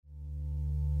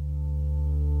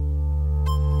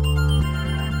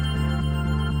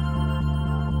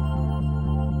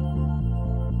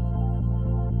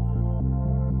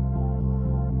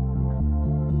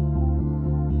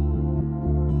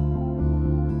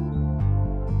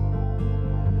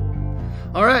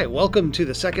All right, welcome to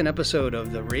the second episode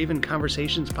of the Raven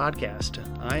Conversations podcast.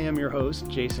 I am your host,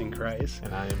 Jason Kreis.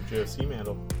 And I am Joe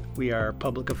Seamandel. We are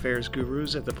public affairs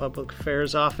gurus at the Public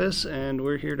Affairs Office, and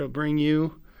we're here to bring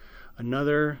you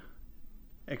another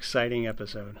exciting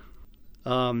episode.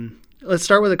 Let's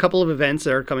start with a couple of events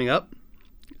that are coming up.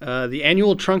 The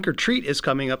annual Trunk or Treat is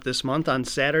coming up this month on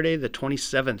Saturday, the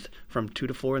 27th, from 2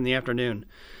 to 4 in the afternoon.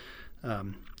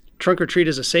 Trunk or Treat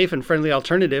is a safe and friendly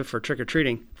alternative for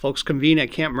trick-or-treating. Folks convene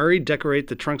at Camp Murray, decorate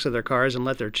the trunks of their cars, and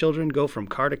let their children go from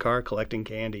car to car collecting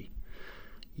candy.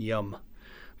 Yum.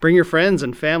 Bring your friends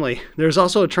and family. There's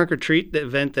also a Trunk or Treat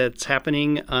event that's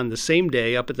happening on the same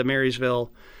day up at the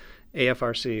Marysville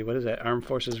AFRC. What is that? Armed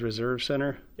Forces Reserve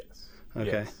Center? Yes.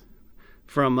 Okay. Yes.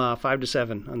 From 5 to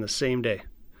 7 on the same day,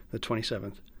 the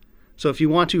 27th. So if you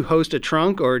want to host a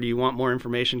trunk or do you want more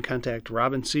information, contact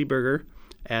Robin Seeberger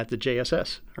at the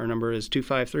JSS. Our number is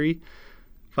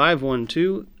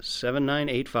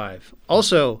 253-512-7985.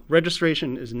 Also,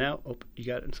 registration is now open. You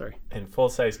got it? Sorry. And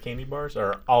full-size candy bars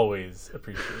are always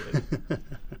appreciated.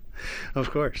 Of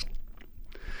course.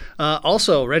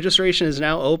 Also, registration is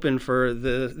now open for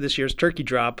this year's turkey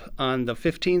drop on the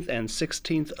 15th and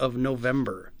 16th of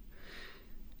November.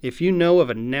 If you know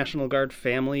of a National Guard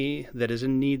family that is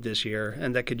in need this year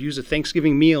and that could use a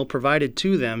Thanksgiving meal provided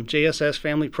to them, JSS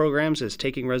Family Programs is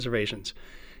taking reservations.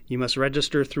 You must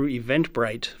register through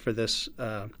Eventbrite for this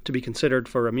to be considered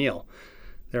for a meal.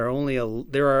 There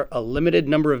are a limited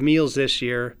number of meals this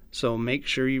year, so make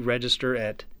sure you register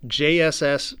at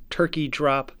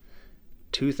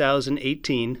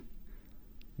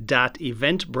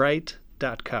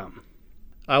jssturkeydrop2018.eventbrite.com.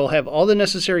 I will have all the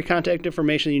necessary contact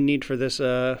information you need for this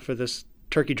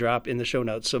turkey drop in the show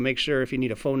notes. So make sure if you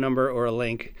need a phone number or a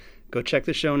link, go check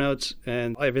the show notes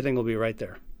and everything will be right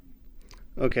there.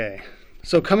 Okay.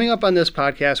 So coming up on this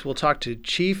podcast, we'll talk to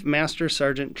Chief Master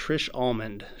Sergeant Trish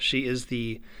Almond. She is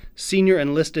the Senior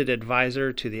Enlisted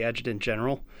Advisor to the Adjutant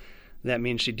General. That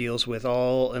means she deals with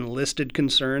all enlisted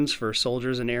concerns for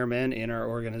soldiers and airmen in our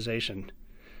organization.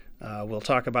 We'll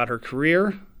talk about her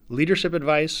career, leadership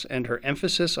advice, and her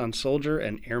emphasis on soldier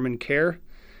and airman care,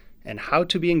 and how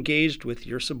to be engaged with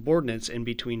your subordinates in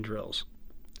between drills.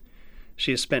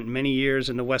 She has spent many years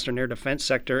in the Western Air Defense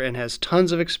sector and has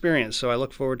tons of experience, so I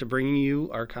look forward to bringing you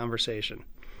our conversation.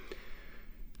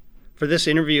 For this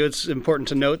interview, it's important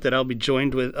to note that I'll be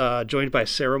joined by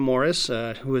Sarah Morris,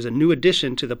 who is a new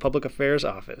addition to the Public Affairs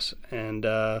Office, and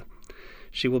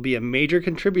she will be a major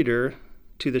contributor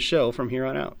to the show from here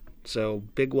on out. So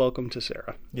big welcome to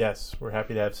Sarah. Yes, we're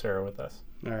happy to have Sarah with us.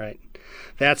 All right.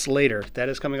 That's later. That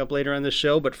is coming up later on the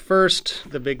show. But first,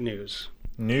 the big news.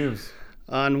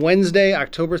 On Wednesday,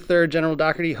 October 3rd, General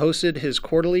Doherty hosted his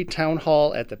quarterly town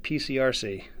hall at the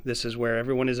PCRC. This is where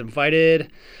everyone is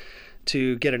invited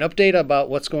to get an update about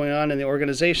what's going on in the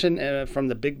organization from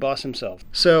the big boss himself.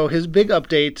 So his big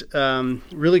update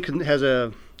really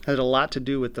has a lot to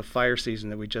do with the fire season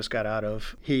that we just got out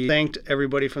of. He thanked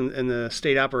everybody in the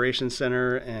State Operations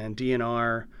Center and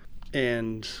DNR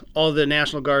and all the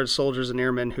National Guard soldiers and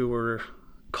airmen who were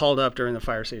called up during the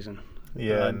fire season.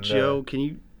 Yeah. Joe, can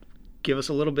you give us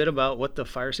a little bit about what the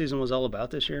fire season was all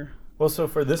about this year? Well, so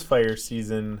for this fire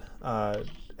season,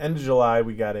 end of July,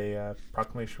 we got a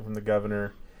proclamation from the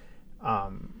governor. It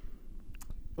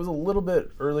was a little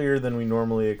bit earlier than we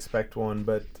normally expect one,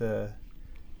 but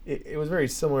It was very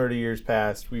similar to years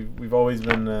past. We've always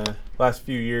been last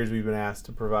few years we've been asked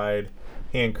to provide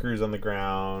hand crews on the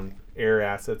ground, air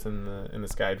assets in the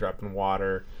sky dropping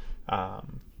water.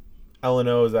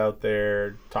 L&O is out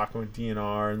there talking with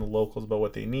DNR and the locals about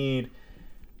what they need.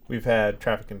 We've had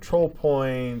traffic control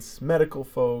points, medical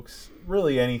folks,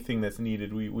 really anything that's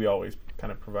needed. We always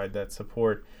kind of provide that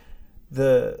support.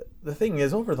 The thing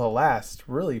is, over the last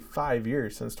really 5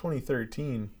 years since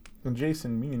 2013. And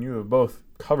Jason, me and you have both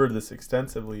covered this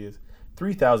extensively, is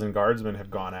 3,000 guardsmen have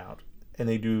gone out and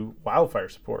they do wildfire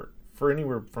support for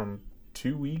anywhere from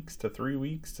 2 weeks to 3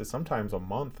 weeks to sometimes a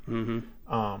month. Mm-hmm.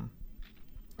 On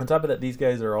top of that, these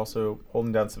guys are also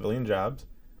holding down civilian jobs.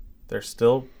 They're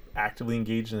still actively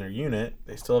engaged in their unit.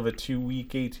 They still have a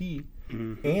 2-week AT.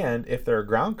 Mm-hmm. And if they're a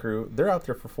ground crew, they're out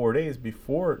there for 4 days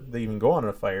before they even go on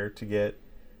a fire to get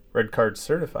red card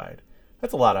certified.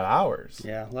 That's a lot of hours.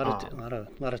 Yeah, a lot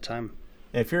of time.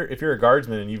 And if you're a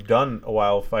guardsman and you've done a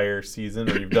wildfire season,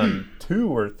 or you've done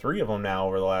 2 or 3 of them now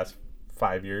over the last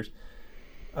 5 years,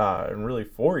 and really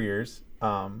 4 years,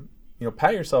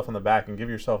 pat yourself on the back and give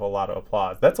yourself a lot of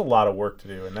applause. That's a lot of work to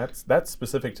do, and that's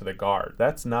specific to the Guard.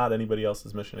 That's not anybody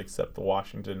else's mission except the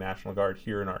Washington National Guard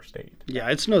here in our state. Yeah,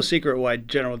 it's no secret why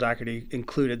General Doherty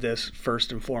included this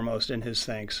first and foremost in his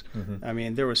thanks. Mm-hmm. I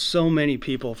mean, there were so many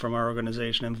people from our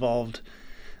organization involved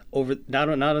over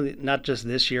not just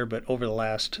this year, but over the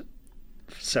last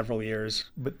several years.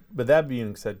 But that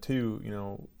being said, too,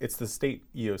 it's the state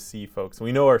EOC folks.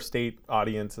 We know our state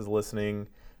audience is listening.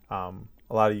 A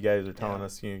lot of you guys are telling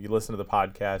us, you listen to the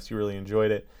podcast, you really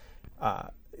enjoyed it.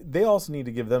 They also need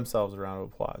to give themselves a round of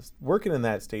applause. Working in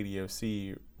that state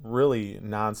EOC, really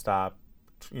nonstop,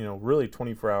 really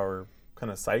 24-hour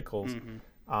kind of cycles,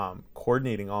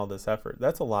 coordinating all this effort.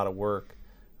 That's a lot of work.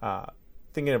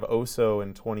 Thinking of OSO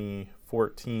in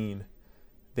 2014,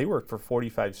 they worked for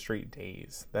 45 straight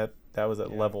days. That was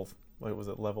at level, what was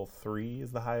it, level 3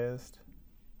 is the highest?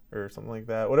 Or something like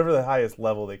that. Whatever the highest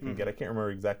level they can get. I can't remember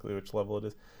exactly which level it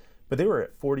is. But they were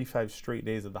at 45 straight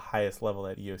days of the highest level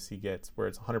that EOC gets, where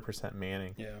it's 100%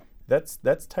 manning. Yeah.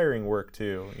 That's tiring work,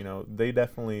 too. They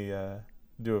definitely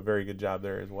do a very good job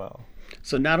there as well.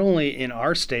 So not only in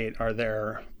our state are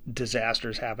there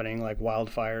disasters happening like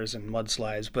wildfires and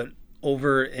mudslides, but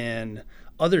over in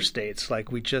other states, like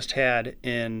we just had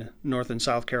in North and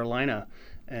South Carolina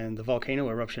and the volcano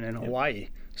eruption in Hawaii.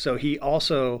 So he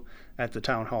also, at the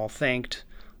town hall, thanked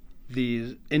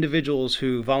the individuals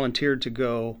who volunteered to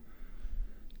go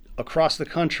across the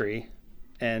country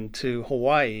and to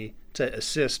Hawaii to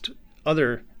assist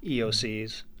other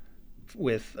EOCs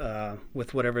with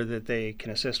whatever that they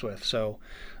can assist with. So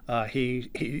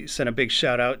he sent a big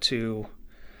shout out to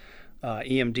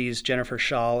EMD's Jennifer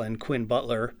Shaw and Quinn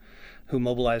Butler, who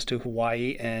mobilized to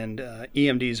Hawaii, and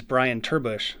EMD's Brian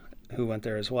Turbush, who went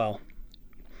there as well.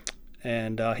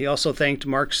 And he also thanked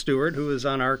Mark Stewart, who is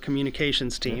on our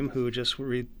communications team, who just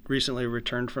recently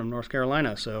returned from North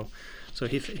Carolina. So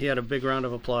he had a big round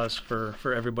of applause for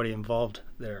everybody involved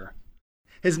there.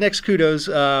 His next kudos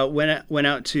went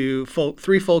out to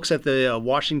three folks at the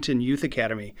Washington Youth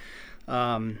Academy.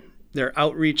 Their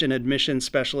outreach and admissions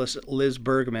specialist, Liz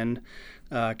Bergman,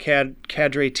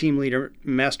 cadre team leader,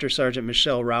 Master Sergeant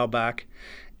Michelle Raubach,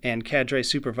 and cadre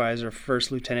supervisor,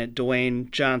 First Lieutenant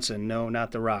Dwayne Johnson. No,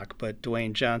 not The Rock, but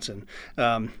Dwayne Johnson,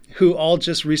 who all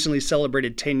just recently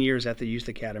celebrated 10 years at the Youth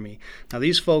Academy. Now,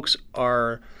 these folks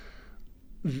are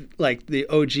like the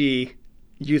OG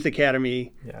Youth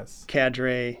Academy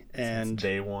cadre and since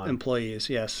day one employees.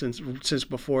 Yes, since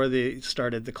before they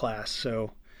started the class.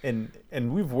 So and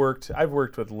I've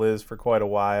worked with Liz for quite a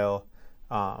while.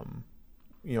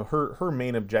 Her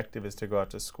main objective is to go out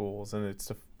to schools, and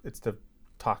it's to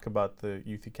talk about the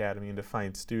Youth Academy and to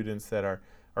find students that are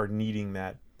needing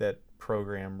that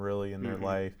program really in their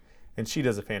life. And she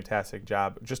does a fantastic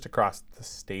job just across the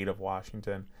state of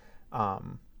Washington.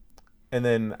 And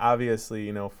then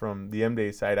obviously, from the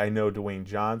MDA side, I know Dwayne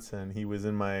Johnson. He was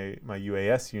in my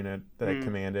UAS unit that I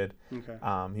commanded.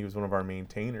 Okay. He was one of our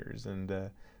maintainers. And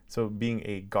so being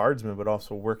a guardsman, but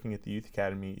also working at the Youth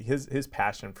Academy, his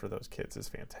passion for those kids is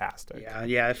fantastic.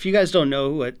 Yeah. If you guys don't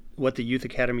know what the Youth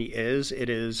Academy is, it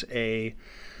is a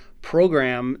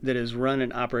program that is run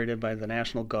and operated by the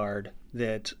National Guard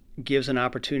that gives an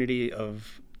opportunity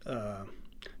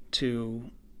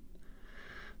to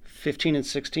 15 and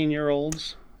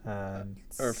 16-year-olds,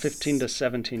 or 15 to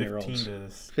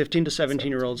 17-year-olds. 15 to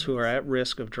 17-year-olds who are at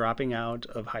risk of dropping out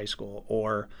of high school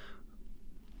or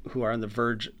who are on the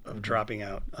verge of dropping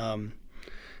out.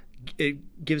 It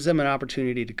gives them an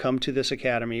opportunity to come to this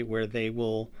academy where they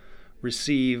will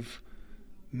receive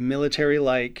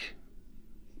military-like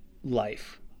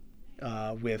life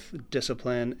with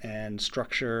discipline and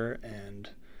structure, and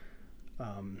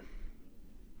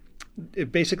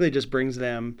it basically just brings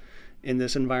them in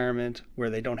this environment where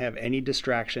they don't have any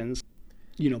distractions,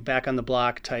 back on the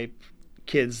block type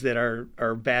kids that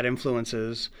are bad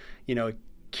influences.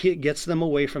 Gets them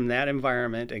away from that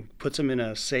environment and puts them in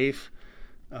a safe,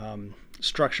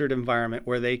 structured environment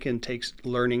where they can take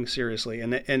learning seriously.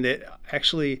 And it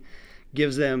actually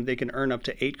gives them, they can earn up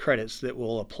to 8 credits that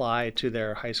will apply to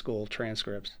their high school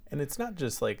transcripts. And it's not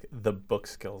just like the book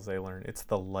skills they learn, it's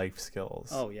the life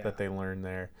skills that they learn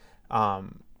there.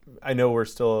 I know we're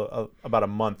still about a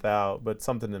month out, but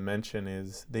something to mention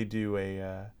is they do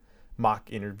a mock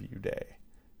interview day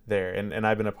there, and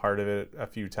I've been a part of it a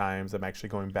few times. I'm actually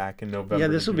going back in November. Yeah,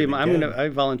 this will be I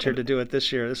volunteered to do it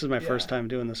this year. This is my first time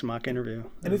doing this mock interview.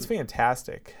 And it's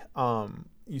fantastic.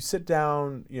 You sit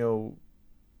down,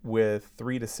 with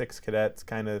 3 to 6 cadets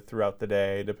kind of throughout the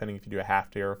day, depending if you do a half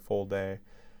day or a full day.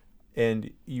 And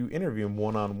you interview them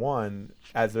one-on-one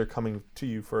as they're coming to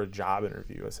you for a job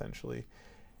interview, essentially.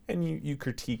 and you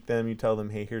critique them. You tell them,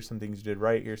 hey, here's some things you did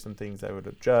right. Here's some things I would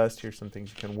adjust. Here's some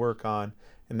things you can work on.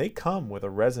 And they come with a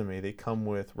resume. They come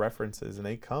with references, and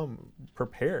they come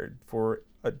prepared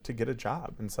to get a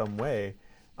job in some way,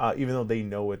 even though they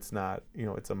know it's not,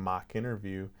 it's a mock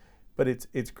interview. But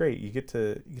it's great. You get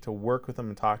to work with them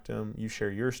and talk to them. You share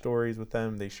your stories with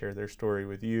them. They share their story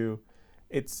with you.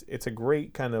 It's a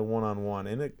great kind of one-on-one.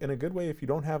 In a good way, if you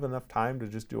don't have enough time to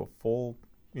just do a full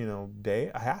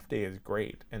day, a half day is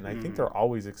great. And I think they're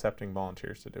always accepting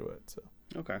volunteers to do it. So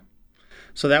Okay.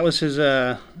 So that was his,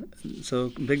 so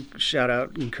big shout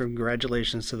out and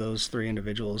congratulations to those 3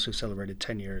 individuals who celebrated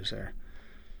 10 years there.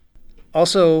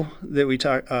 Also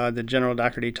that General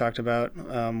Doherty talked about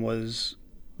was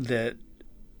that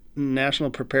National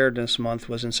Preparedness Month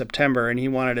was in September, and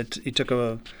he took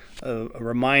a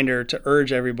reminder to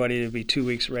urge everybody to be 2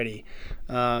 weeks ready.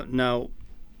 Now,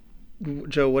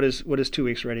 Joe, what does 2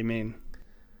 weeks ready mean?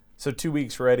 So 2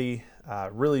 weeks ready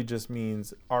really just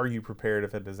means, are you prepared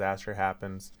if a disaster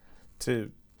happens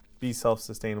to be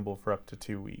self-sustainable for up to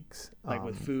 2 weeks? Like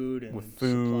with food and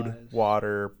supplies.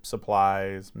 Water,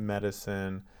 supplies,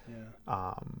 medicine,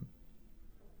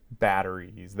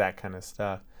 batteries, that kind of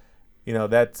stuff.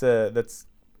 That's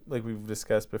like we've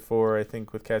discussed before. I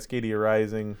think with Cascadia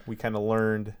Rising, we kind of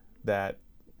learned that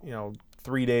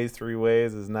 3 days, 3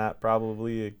 ways is not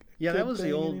probably a that was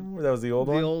the old anymore. That was the old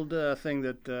one. The old thing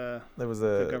that the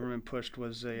government pushed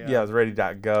was it was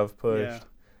ready.gov pushed.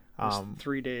 Yeah,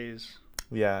 3 days.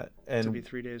 Yeah, and to be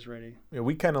 3 days ready.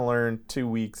 We kind of learned 2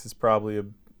 weeks is probably a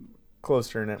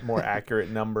closer and more accurate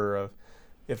number of,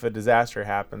 if a disaster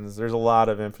happens, there's a lot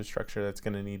of infrastructure that's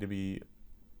going to need to be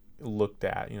looked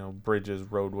at. Bridges,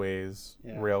 roadways,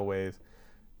 railways,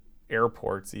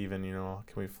 airports even.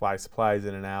 Can we fly supplies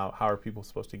in and out? How are people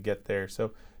supposed to get there?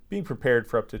 So being prepared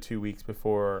for up to 2 weeks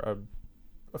before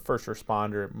a first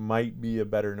responder might be a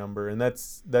better number, and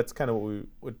that's kind of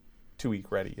what 2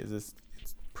 week ready is. It's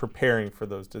preparing for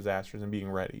those disasters and being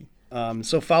ready.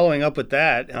 So following up with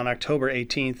that, on October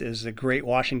 18th is the Great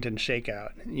Washington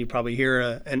Shakeout. You probably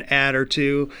hear an ad or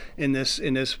two in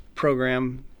this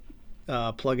program.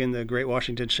 Plug in the Great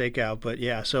Washington Shakeout. But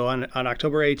yeah, so on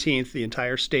October 18th, the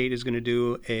entire state is going to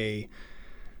do a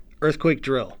earthquake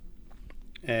drill.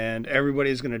 And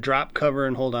everybody's going to drop, cover,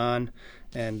 and hold on.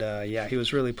 And he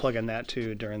was really plugging that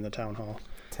too during the town hall.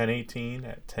 10:18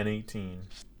 at 10:18.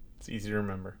 It's easy to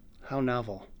remember. How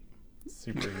novel.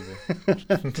 Super easy.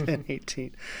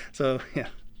 10:18. So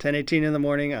 10:18 in the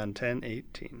morning on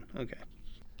 10:18. Okay.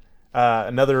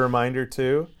 Another reminder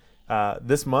too.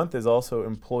 This month is also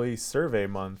Employee Survey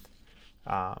Month.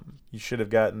 You should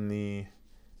have gotten the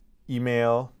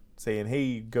email saying,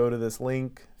 hey, go to this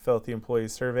link, fill out the employee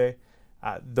survey.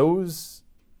 Those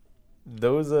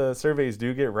surveys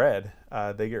do get read.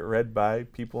 They get read by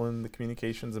people in the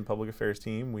communications and public affairs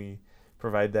team. We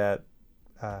provide that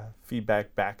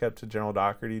feedback back up to General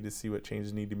Doherty to see what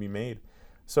changes need to be made.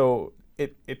 So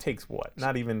it takes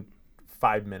not even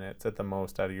 5 minutes at the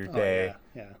most out of your day.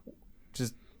 Yeah.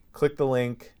 Just click the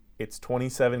link. It's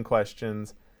 27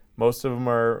 questions. Most of them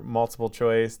are multiple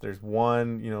choice. There's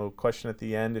one, question at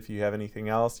the end. If you have anything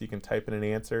else, you can type in an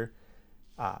answer.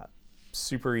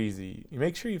 Super easy. You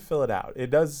make sure you fill it out. It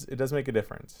does make a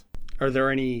difference. Are there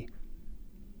any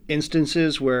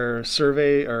instances where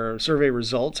survey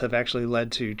results have actually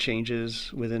led to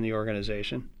changes within the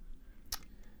organization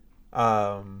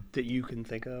that you can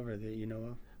think of or that you know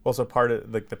of? Well, so part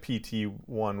of the PT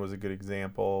one was a good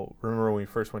example. Remember when we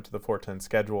first went to the 410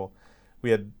 schedule, we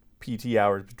had PT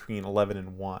hours between 11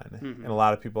 and 1. Mm-hmm. And a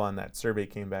lot of people on that survey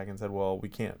came back and said, well, we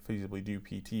can't feasibly do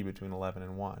PT between 11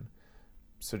 and 1.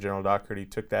 So General Doherty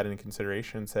took that into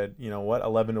consideration and said, you know what,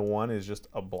 11 to 1 is just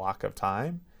a block of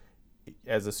time.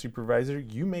 As a supervisor,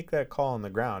 you make that call on the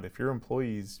ground. If your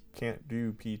employees can't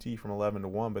do PT from 11 to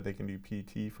 1, but they can do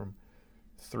PT from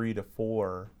 3 to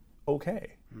 4,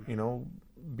 okay. Mm-hmm.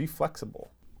 Be flexible.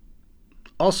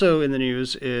 Also in the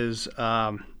news is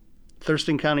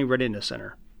Thurston County Readiness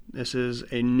Center. This is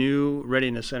a new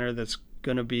readiness center that's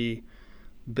going to be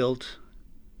built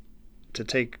to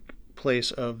take place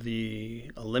of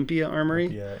the Olympia Armory.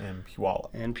 Olympia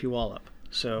and Puyallup.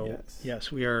 So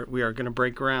yes, we are going to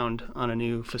break ground on a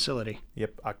new facility.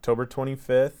 Yep, October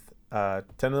 25th, 10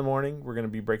 in the morning. We're going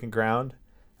to be breaking ground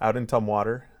out in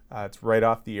Tumwater. It's right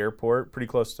off the airport, pretty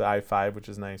close to I-5, which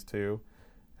is nice too.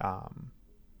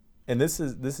 And this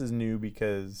is new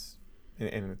because,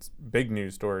 and it's a big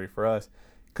news story for us,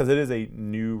 because it is a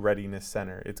new readiness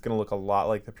center. It's going to look a lot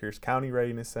like the Pierce County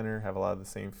Readiness Center, have a lot of the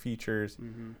same features.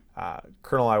 Mm-hmm.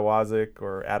 Colonel Iwazik,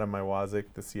 or Adam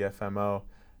Iwazik, the CFMO,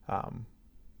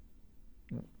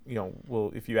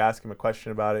 if you ask him a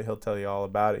question about it, he'll tell you all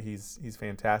about it. He's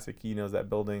fantastic. He knows that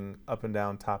building up and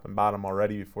down, top and bottom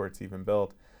already before it's even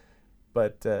built.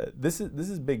 But this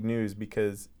is big news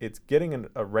because it's getting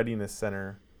a readiness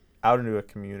center out into a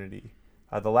community.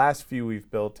 The last few we've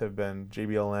built have been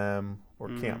JBLM or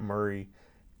Camp Murray,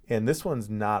 and this one's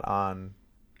not on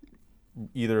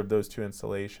either of those two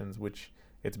installations, which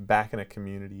it's back in a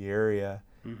community area,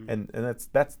 and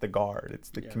that's the Guard. It's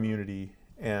the community,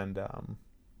 and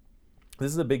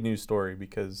this is a big news story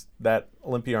because that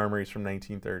Olympia Armory is from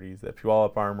 1930s. That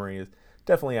Puyallup Armory is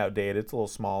definitely outdated. It's a little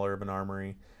smaller of an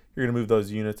armory. You're going to move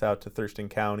those units out to Thurston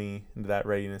County into that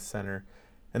readiness center.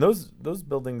 And those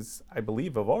buildings, I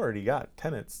believe, have already got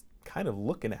tenants kind of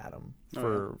looking at them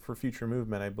for future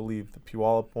movement. I believe the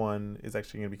Puyallup one is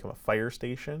actually going to become a fire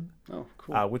station. Oh,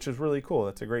 cool. Which is really cool.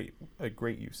 That's a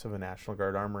great use of a National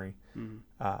Guard armory.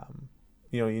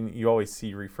 You always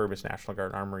see refurbished National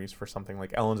Guard armories for something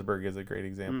like Ellensburg is a great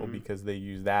example because they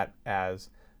use that as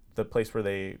the place where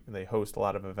they host a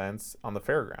lot of events on the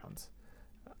fairgrounds.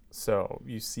 So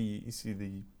you see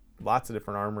lots of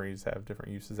different armories have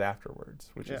different uses afterwards,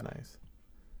 which is nice.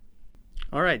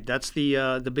 All right, that's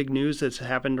the big news that's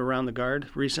happened around the Guard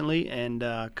recently, and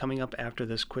coming up after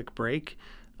this quick break,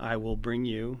 I will bring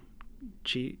you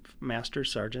Chief Master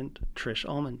Sergeant Trish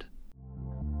Almond.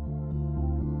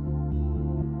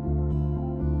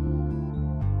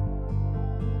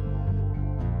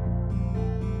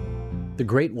 The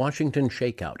Great Washington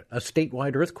Shakeout, a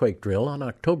statewide earthquake drill on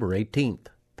October 18th.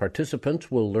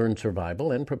 Participants will learn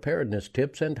survival and preparedness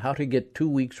tips and how to get 2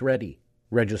 weeks ready.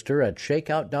 Register at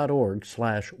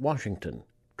shakeout.org/Washington.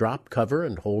 Drop, cover,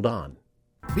 and hold on.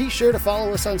 Be sure to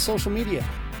follow us on social media.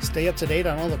 Stay up to date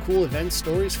on all the cool events,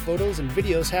 stories, photos, and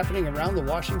videos happening around the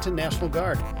Washington National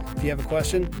Guard. If you have a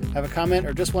question, have a comment,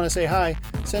 or just want to say hi,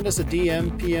 send us a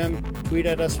DM, PM, tweet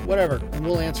at us, whatever, and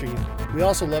we'll answer you. We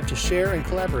also love to share and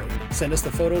collaborate. Send us the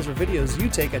photos or videos you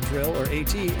take at drill or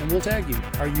AT, and we'll tag you.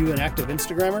 Are you an active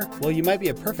Instagrammer? Well, you might be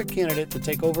a perfect candidate to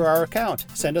take over our account.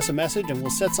 Send us a message and we'll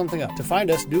set something up. To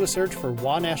find us, do a search for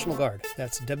WA National Guard.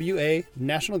 That's WA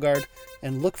National Guard,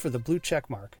 and look for the blue check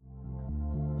mark.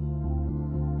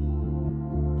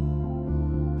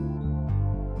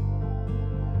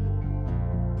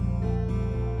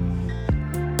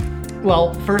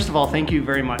 Well, first of all, thank you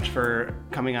very much for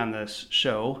coming on this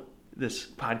show, this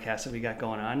podcast that we got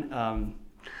going on.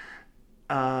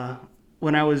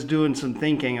 When I was doing some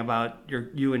thinking about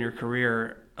you and your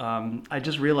career, I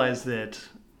just realized that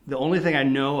the only thing I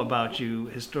know about you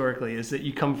historically is that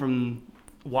you come from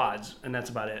WADS, and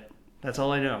that's about it. That's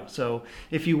all I know. So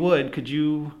if you would, could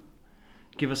you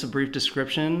give us a brief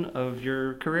description of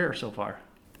your career so far?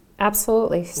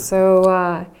 Absolutely.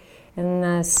 So in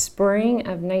the spring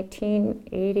of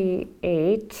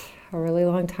 1988, a really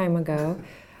long time ago,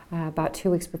 about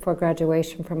 2 weeks before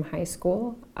graduation from high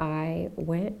school, I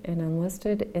went and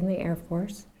enlisted in the Air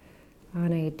Force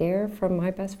on a dare from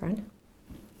my best friend.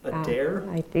 A dare?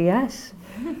 Yes.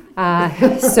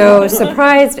 So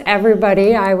surprised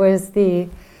everybody. I'm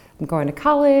going to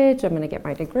college, I'm going to get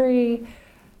my degree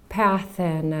path,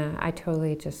 and I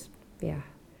totally just.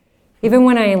 Even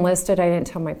when I enlisted, I didn't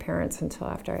tell my parents until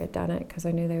after I had done it because I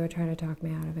knew they would try to talk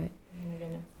me out of it.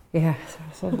 Yeah,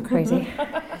 so it was crazy.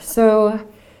 So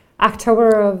October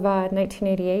of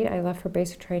 1988, I left for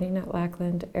basic training at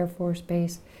Lackland Air Force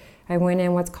Base. I went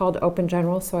in what's called open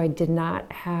general, so I did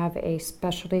not have a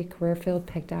specialty career field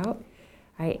picked out.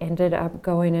 I ended up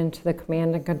going into the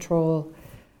command and control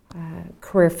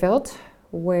career field,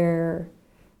 where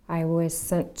I was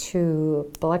sent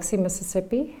to Biloxi,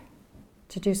 Mississippi,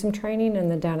 to do some training, and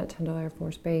then down at Tyndall Air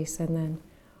Force Base, and then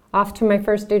off to my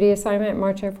first duty assignment at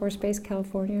March Air Force Base,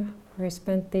 California, where I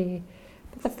spent the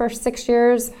first 6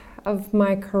 years of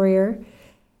my career.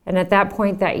 And at that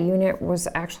point, that unit was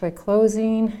actually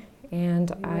closing,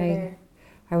 and I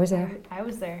was there. I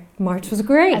was there. March was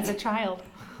great. As a child.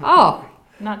 Oh,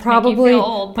 not to probably make you feel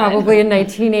old, probably in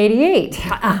 1988.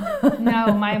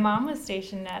 No, my mom was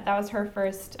stationed at. That was her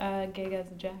first gig as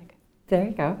a JAG. There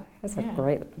you go. That's a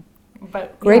great.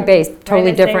 But great base,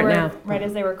 totally different now. Right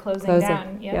as they were closing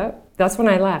down. Yep. That's when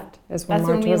I left. That's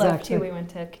when we left too. We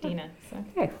went to Kadena. So.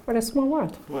 Hey, what a small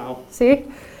world. Wow. See?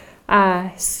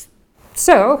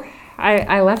 So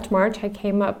I left March. I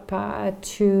came up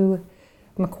to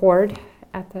McChord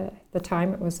at the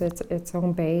time. It was its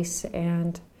own base,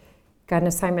 and got an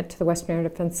assignment to the Western Air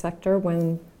Defense Sector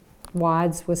when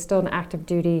WADS was still an active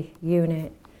duty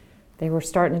unit. They were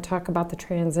starting to talk about the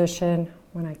transition.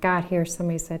 When I got here,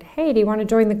 somebody said, "Hey, do you want to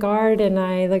join the Guard?" And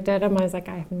I looked at them, I was like,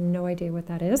 I have no idea what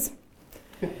that is.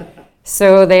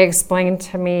 So they explained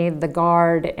to me the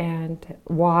Guard and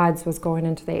WADS was going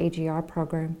into the AGR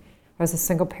program. I was a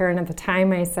single parent at the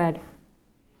time. I said,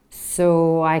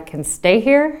 so I can stay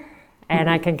here and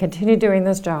I can continue doing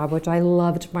this job, which I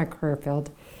loved my career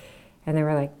field. And they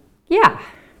were like, yeah.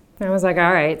 And I was like,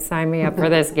 all right, sign me up for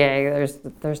this gig.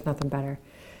 There's nothing better.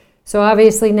 So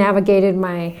obviously navigated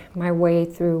my way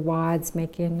through WADS,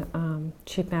 making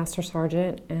Chief Master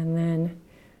Sergeant. And then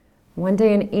one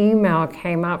day an email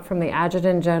came up from the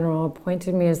Adjutant General,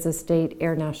 appointed me as the State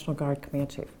Air National Guard Command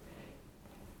Chief.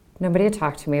 Nobody had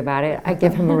talked to me about it. I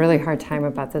give him a really hard time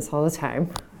about this all the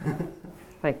time.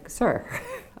 Like, sir.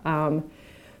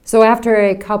 So after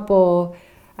a couple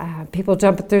people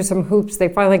jumping through some hoops, they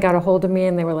finally got a hold of me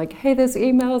and they were like, hey, this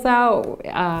email's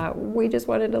out. We just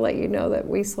wanted to let you know that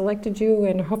we selected you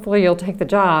and hopefully you'll take the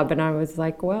job. And I was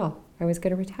like, well, I was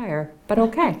going to retire, but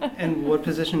okay. And what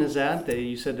position is that?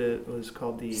 You said it was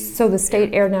called the... So the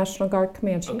State Air National Guard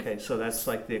Command Chief. Okay, so that's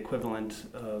like the equivalent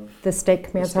of... The State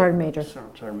Command Sergeant Major.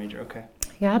 Sergeant Major, okay.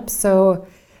 Yep, so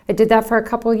I did that for a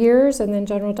couple years, and then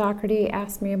General Doherty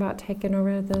asked me about taking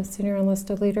over the Senior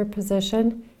Enlisted Leader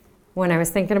position when I was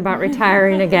thinking about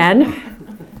retiring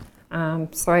again.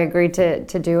 So I agreed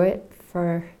to do it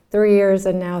for 3 years,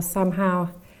 and now somehow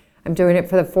I'm doing it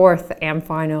for the fourth and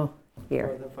final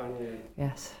year.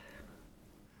 Yes.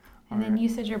 And then you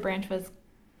said your branch was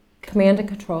Command and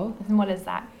Control. And what is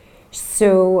that?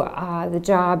 So the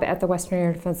job at the Western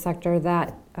Air Defense Sector,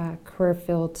 that career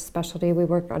field specialty, we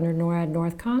worked under NORAD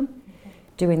Northcom,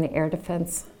 doing the air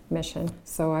defense mission.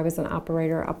 So I was an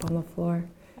operator up on the floor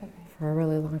for a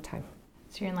really long time.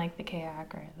 So you're in like the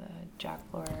kayak or the jack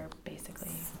floor,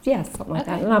 basically? Yeah, something like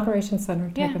that. An operations center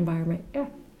type environment. Yeah.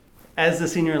 As the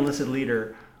Senior Enlisted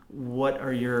Leader, what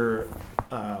are your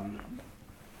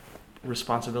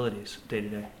responsibilities day to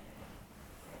day?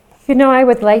 You know, I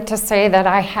would like to say that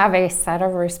I have a set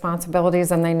of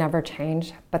responsibilities and they never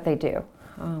change, but they do.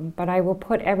 But I will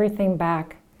put everything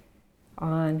back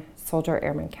on soldier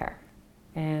airman care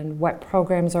and what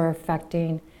programs are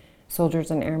affecting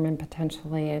soldiers and airmen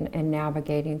potentially and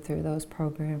navigating through those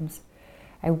programs.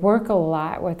 I work a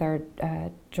lot with our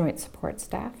joint support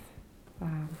staff,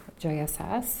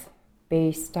 JSS,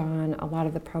 based on a lot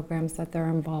of the programs that they're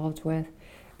involved with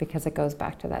because it goes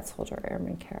back to that soldier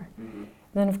airman care. Mm-hmm.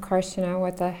 Then, of course, you know,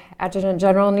 what the Adjutant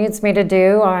General needs me to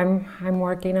do, I'm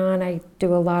working on. I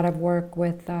do a lot of work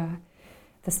with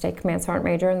the State Command Sergeant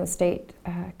Major and the State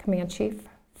Command Chief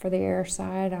for the air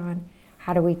side on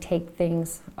how do we take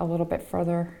things a little bit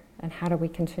further and how do we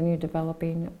continue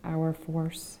developing our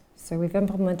force. So we've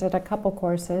implemented a couple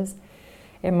courses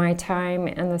in my time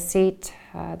in the seat.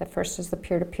 The first is the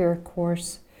peer-to-peer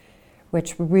course,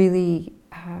 which really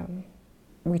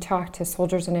we talk to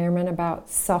soldiers and airmen about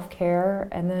self-care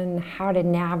and then how to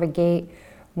navigate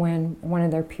when one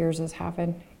of their peers is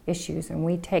having issues. And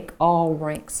we take all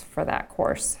ranks for that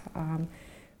course,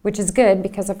 which is good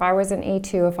because if I was an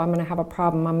E2, if I'm going to have a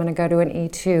problem, I'm going to go to an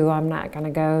E2. I'm not going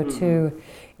to go to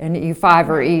an E5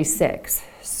 or E6.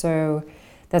 So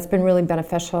that's been really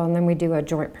beneficial. And then we do a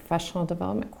joint professional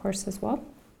development course as well,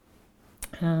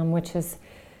 which is,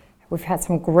 we've had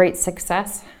some great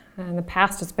success. In the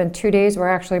past, it's been 2 days. We're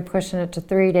actually pushing it to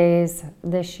 3 days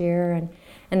this year.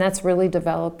 And that's really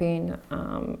developing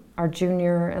our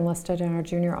junior enlisted and our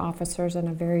junior officers in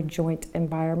a very joint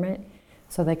environment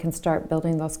so they can start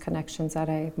building those connections at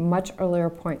a much earlier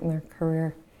point in their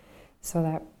career so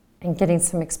that, and getting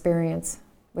some experience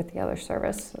with the other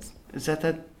services. Is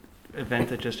that event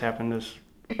that just happened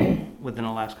within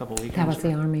the last couple of weekends? That was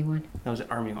the Army one. That was the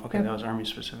Army. Okay, Yep. That was Army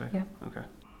specific. Yep. Okay.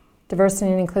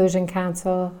 Diversity and Inclusion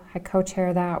Council, I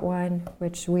co-chair that one,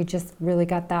 which we just really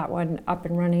got that one up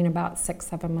and running about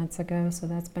 6-7 months ago, so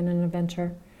that's been an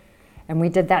adventure. And we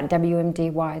did that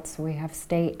WMD wide, so we have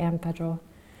state and federal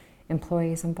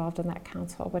employees involved in that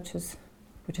council, which has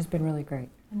been really great.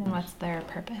 And then what's their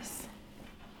purpose?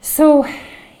 So,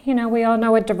 you know, we all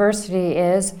know what diversity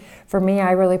is. For me,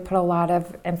 I really put a lot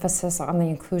of emphasis on the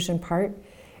inclusion part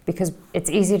because it's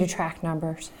easy to track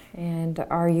numbers. And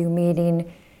are you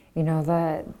meeting, you know,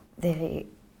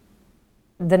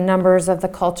 the numbers of the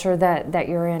culture that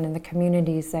you're in and the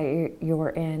communities that you're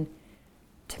in?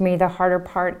 To me, the harder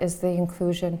part is the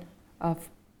inclusion of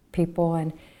people.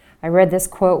 And I read this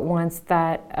quote once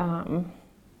that,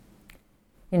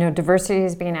 you know, diversity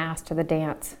is being asked to the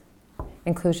dance.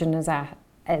 Inclusion is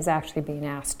actually being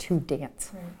asked to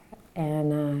dance. Right.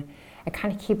 And I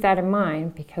kind of keep that in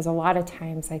mind because a lot of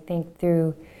times I think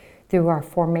through our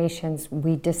formations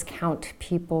we discount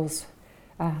people's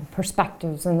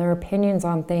perspectives and their opinions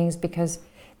on things because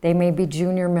they may be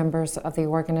junior members of the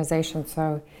organization.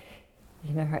 So,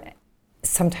 you know,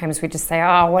 sometimes we just say,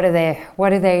 oh, what do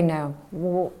they know?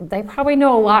 Well, they probably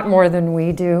know a lot more than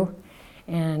we do.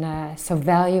 And so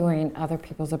valuing other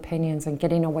people's opinions and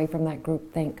getting away from that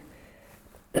groupthink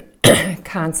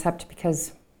concept,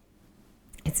 because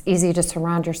it's easy to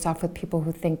surround yourself with people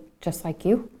who think just like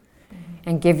you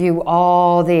and give you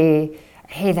all the,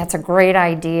 hey, that's a great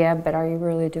idea, but are you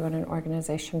really doing an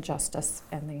organization justice?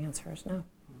 And the answer is no.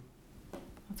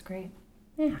 That's great.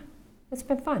 Yeah, it's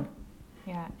been fun.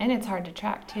 Yeah, and it's hard to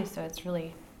track too, so it's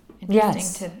really interesting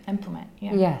Yes. to implement.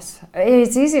 Yeah. Yes,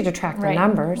 it's easy to track the Right.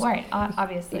 numbers. Right,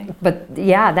 obviously. But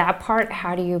yeah, that part,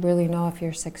 how do you really know if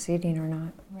you're succeeding or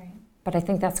not? Right. But I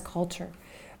think that's culture.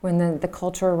 When the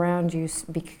culture around you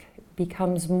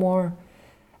becomes more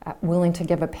willing to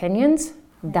give opinions,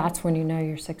 that's when you know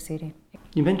you're succeeding.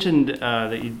 You mentioned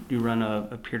that you run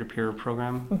a peer-to-peer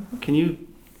program. Mm-hmm. Can you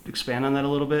expand on that a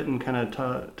little bit and kind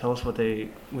of tell us what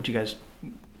you guys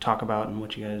talk about and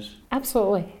what you guys...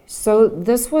 Absolutely. So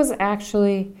this was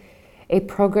actually a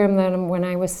program that when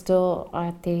I was still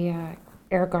at the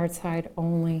Air Guard side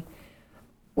only,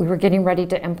 we were getting ready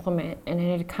to implement. And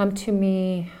it had come to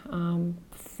me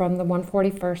from the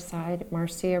 141st side,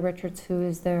 Marcia Richards, who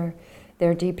is their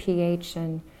DPH,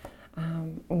 and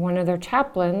one of their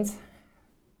chaplains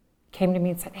came to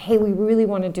me and said, hey, we really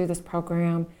want to do this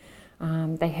program.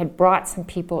 They had brought some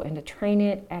people in to train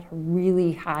it at a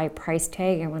really high price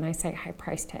tag. And when I say high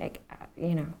price tag,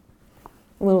 a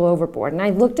little overboard. And I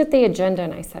looked at the agenda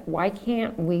and I said, why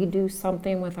can't we do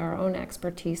something with our own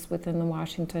expertise within the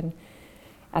Washington,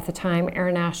 at the time,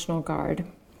 Air National Guard,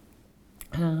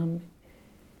 and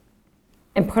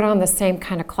put on the same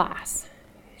kind of class?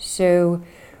 So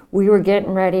we were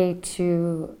getting ready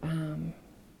to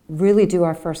really do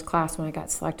our first class when I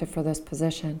got selected for this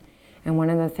position. And one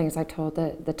of the things I told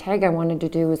the tag I wanted to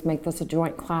do was make this a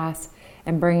joint class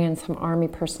and bring in some Army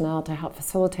personnel to help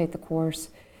facilitate the course,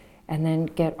 and then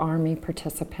get Army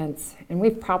participants. And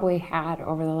we've probably had,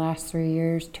 over the last 3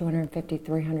 years, 250,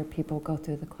 300 people go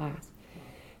through the class.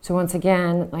 So once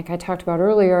again, like I talked about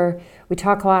earlier, we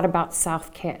talk a lot about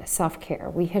self-care.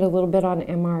 We hit a little bit on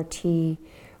MRT.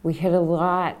 We hit a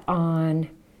lot on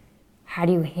how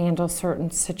do you handle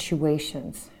certain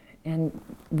situations, and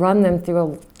run them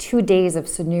through 2 days of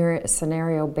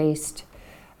scenario-based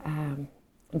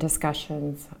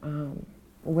discussions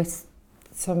with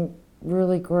some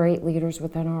really great leaders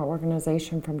within our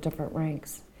organization from different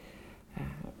ranks.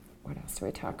 What else do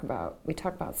we talk about? We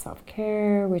talk about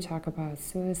self-care, we talk about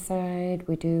suicide,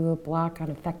 we do a block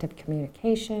on effective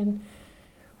communication.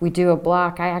 We do a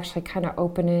block, I actually kind of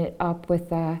open it up with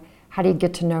how do you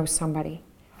get to know somebody?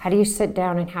 How do you sit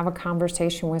down and have a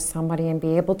conversation with somebody and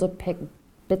be able to pick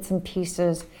bits and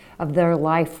pieces of their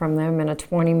life from them in a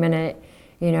 20-minute,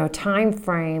 time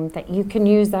frame, that you can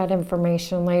use that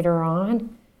information later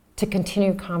on to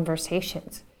continue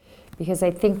conversations? Because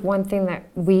I think one thing that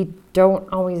we don't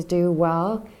always do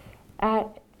well at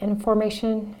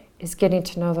information is getting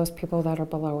to know those people that are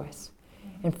below us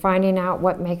and finding out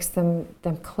what makes them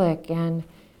click. And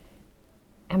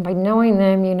by knowing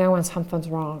them, you know when something's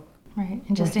wrong. Right,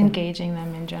 and just engaging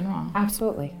them in general.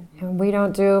 Absolutely. And we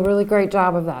don't do a really great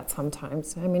job of that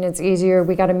sometimes. I mean, it's easier.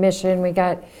 We got a mission.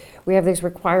 We have these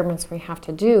requirements we have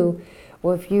to do.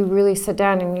 Well, if you really sit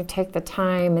down and you take the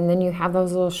time, and then you have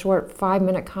those little short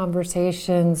 5-minute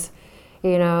conversations,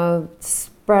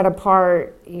 spread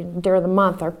apart during the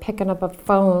month, or picking up a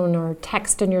phone or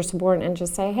texting your subordinate and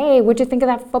just say, hey, what'd you think of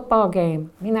that football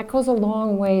game? I mean, that goes a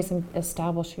long ways in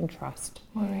establishing trust.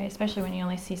 Well, right, especially when you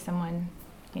only see someone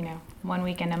 1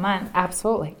 weekend a month.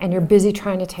 Absolutely. And you're busy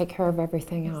trying to take care of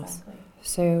everything else. Exactly.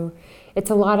 So it's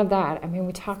a lot of that. I mean,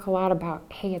 we talk a lot about,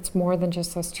 hey, it's more than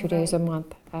just those 2 days a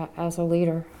month as a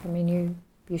leader. I mean,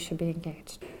 you should be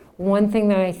engaged. One thing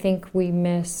that I think we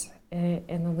miss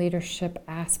in the leadership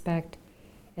aspect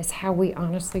is how we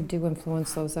honestly do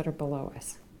influence those that are below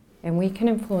us. And we can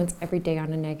influence every day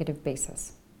on a negative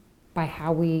basis by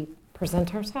how we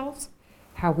present ourselves,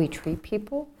 how we treat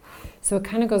people. So it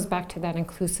kind of goes back to that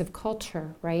inclusive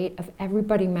culture, right, of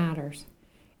everybody matters.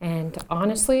 And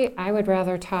honestly, I would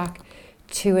rather talk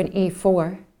to an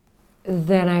E4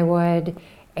 than I would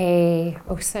a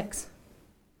 06.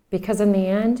 Because in the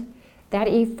end, that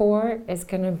E4 is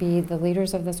going to be the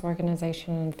leaders of this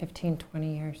organization in 15,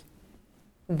 20 years.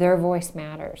 Their voice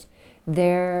matters.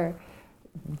 Their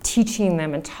teaching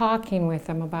them and talking with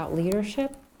them about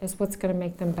leadership is what's going to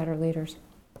make them better leaders.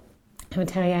 I'm going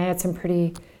to tell you, I had some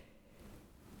pretty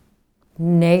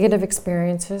negative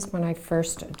experiences when I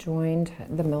first joined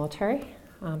the military,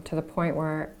 to the point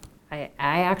where I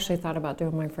actually thought about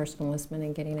doing my first enlistment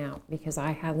and getting out, because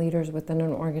I had leaders within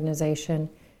an organization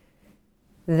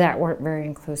that weren't very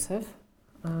inclusive,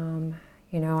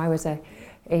 I was a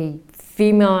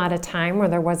female at a time where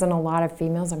there wasn't a lot of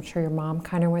females. I'm sure your mom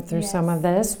kind of went through some of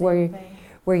this, where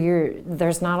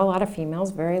there's not a lot of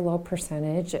females, very low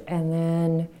percentage. And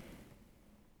then,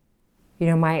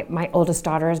 my oldest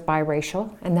daughter is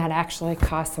biracial, and that actually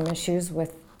caused some issues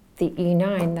with the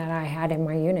E9 that I had in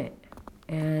my unit.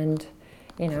 And,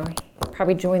 he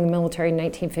probably joined the military in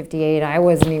 1958. I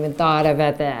wasn't even thought of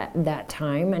at that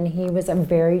time, and he was a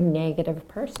very negative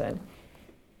person.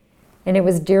 And it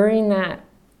was during that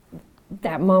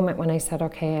moment when I said,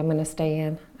 okay, I'm going to stay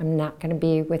in. I'm not going to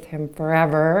be with him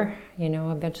forever.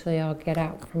 Eventually I'll get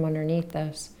out from underneath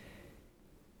this.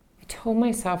 I told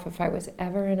myself if I was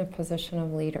ever in a position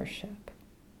of leadership,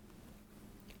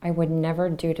 I would never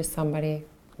do to somebody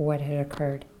what had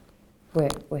occurred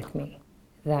with me.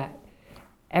 That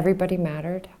everybody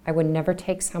mattered. I would never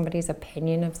take somebody's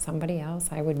opinion of somebody else.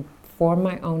 I would form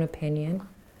my own opinion.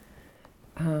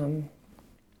 And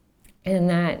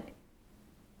that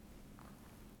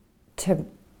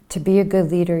to be a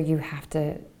good leader, you have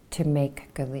to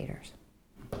make good leaders.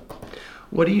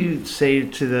 What do you say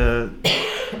to the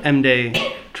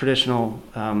M-Day traditional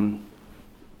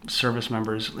service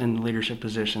members in leadership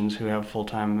positions who have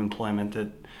full-time employment that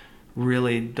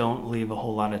really don't leave a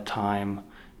whole lot of time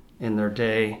in their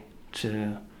day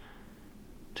to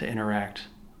interact?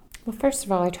 Well, first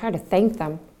of all, I try to thank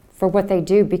them for what they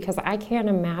do, because I can't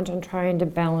imagine trying to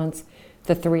balance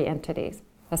the three entities: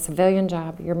 a civilian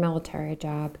job, your military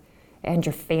job, and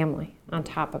your family on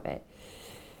top of it.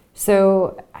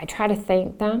 So I try to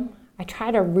thank them. I try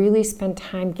to really spend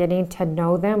time getting to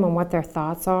know them and what their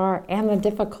thoughts are and the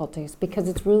difficulties, because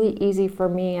it's really easy for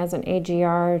me as an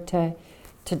AGR to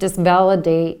just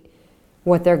validate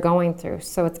what they're going through.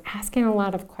 So it's asking a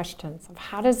lot of questions of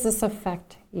how does this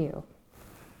affect you?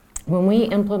 When we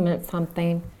implement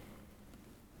something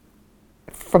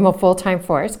from a full-time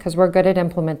force, because we're good at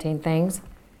implementing things,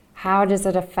 how does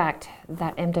it affect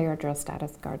that M-Day or drill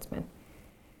status guardsman?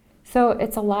 So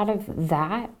it's a lot of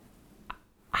that.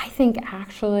 I think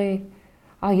actually,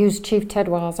 I'll use Chief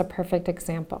Tidwell as a perfect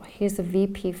example. He's a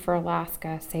VP for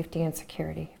Alaska Safety and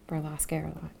Security for Alaska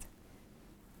Airlines.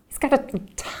 He's got a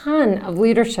ton of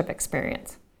leadership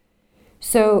experience.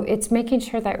 So it's making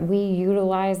sure that we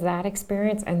utilize that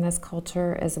experience and this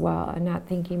culture as well, and not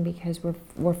thinking because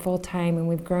we're full-time and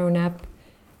we've grown up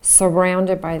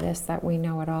surrounded by this that we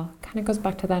know it all. Kind of goes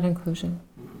back to that inclusion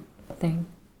thing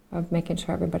of making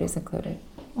sure everybody's included.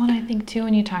 Well, I think too,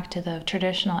 when you talk to the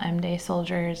traditional M-Day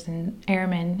soldiers and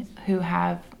airmen who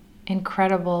have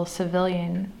incredible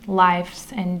civilian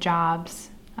lives and jobs,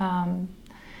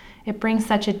 it brings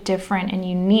such a different and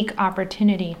unique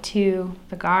opportunity to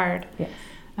the Guard. Yes.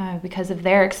 Because of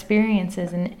their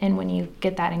experiences, and when you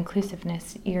get that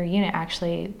inclusiveness, your unit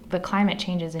actually, the climate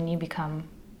changes and you become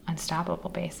unstoppable,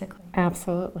 basically.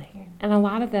 Absolutely. And a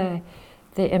lot of the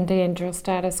M-Day and drill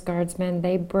status guardsmen,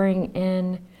 they bring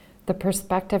in the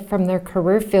perspective from their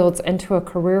career fields into a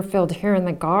career field here in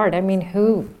the Guard. I mean,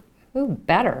 who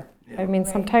better? Yeah. I mean,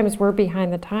 right. Sometimes we're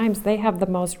behind the times. They have the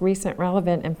most recent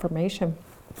relevant information.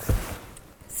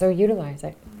 So utilize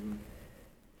it.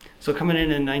 So coming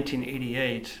in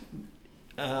 1988,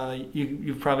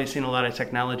 you've probably seen a lot of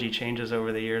technology changes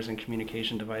over the years and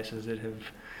communication devices that have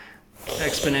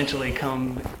exponentially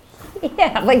come.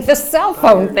 Yeah, like the cell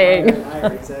phone thing.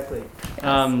 Exactly.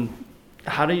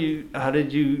 How do you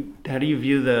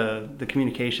view the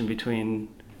communication between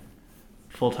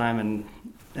full-time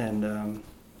and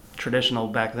traditional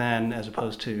back then as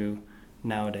opposed to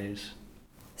nowadays?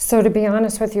 So to be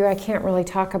honest with you, I can't really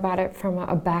talk about it from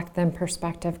a back then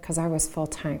perspective because I was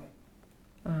full-time.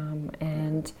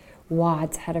 And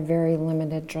WADS had a very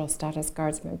limited drill status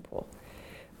guardsman pool.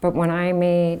 But when I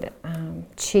made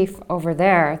chief over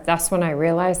there, that's when I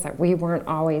realized that we weren't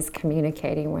always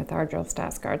communicating with our drill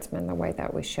status guardsmen the way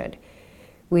that we should.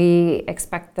 We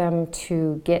expect them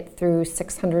to get through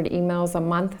 600 emails a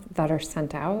month that are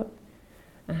sent out.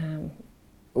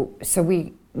 So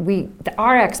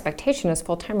our expectation as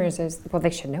full-timers is, well, they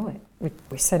should know it.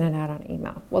 We send it out on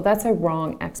email. Well, that's a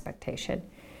wrong expectation.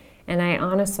 And I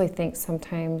honestly think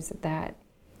sometimes that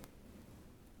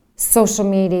social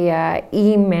media,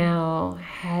 email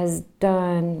has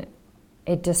done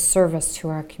a disservice to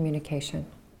our communication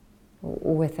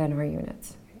within our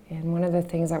units. And one of the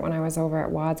things that when I was over at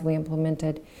WADS we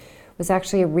implemented was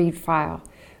actually a read file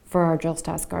for our drill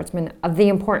status guardsmen of the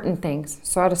important things.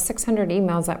 So out of 600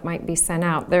 emails that might be sent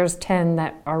out, there's 10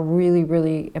 that are really,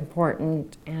 really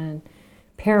important and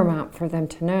paramount for them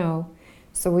to know.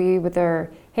 So we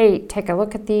either, hey, take a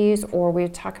look at these, or we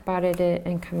talk about it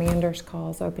in commanders'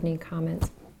 calls, opening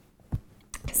comments.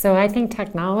 So I think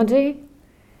technology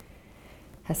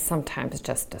has sometimes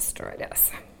just destroyed us.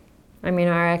 I mean,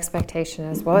 our expectation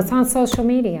is, well, it's on social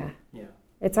media. Yeah.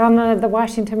 It's on the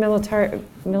Washington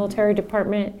Military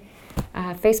Department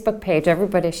Facebook page.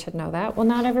 Everybody should know that. Well,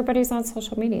 not everybody's on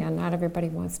social media. Not everybody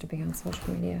wants to be on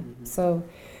social media. Mm-hmm. So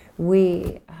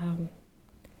we,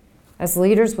 as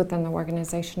leaders within the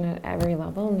organization at every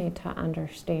level, need to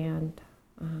understand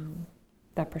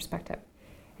that perspective.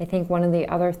 I think one of the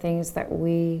other things that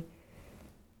we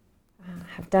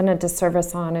have done a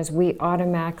disservice on is we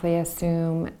automatically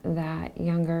assume that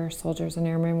younger soldiers and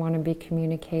airmen want to be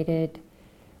communicated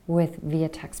with via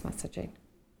text messaging.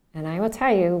 And I will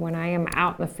tell you, when I am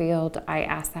out in the field, I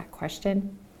ask that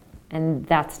question, and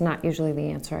that's not usually the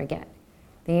answer I get.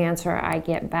 The answer I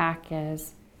get back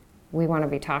is, we want to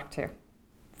be talked to,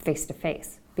 face to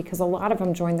face. Because a lot of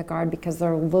them join the Guard because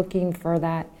they're looking for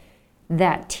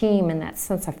that team and that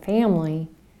sense of family,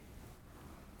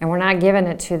 and we're not giving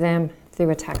it to them through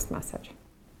a text message.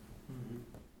 Mm-hmm.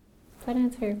 Does that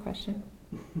answer your question?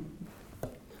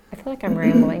 I feel like I'm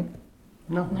rambling.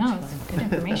 No, it's good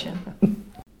information.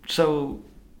 So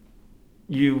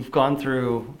you've gone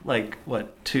through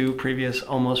 2 previous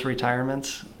almost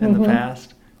retirements in the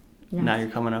past. Yes. Now you're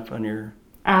coming up on your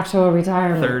actual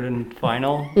retirement. 3rd and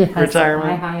final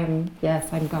retirement.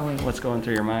 I'm going. What's going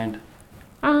through your mind?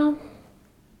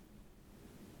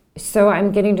 So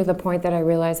I'm getting to the point that I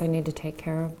realize I need to take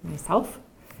care of myself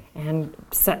and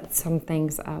set some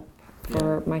things up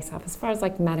for myself as far as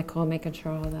medical, making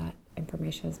sure all that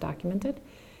information is documented.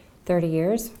 30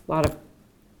 years, a lot of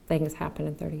things happen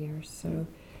in 30 years. So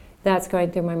that's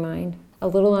going through my mind. A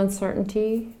little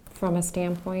uncertainty from a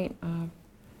standpoint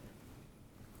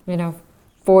of,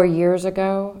 4 years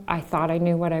ago, I thought I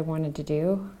knew what I wanted to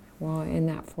do. Well, in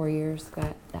that 4 years,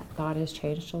 that thought has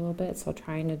changed a little bit. So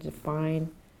trying to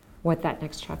define what that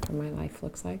next chapter of my life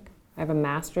looks like. I have a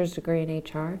master's degree in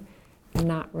HR. I'm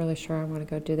not really sure I want to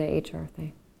go do the HR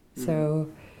thing. Mm-hmm.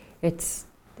 So it's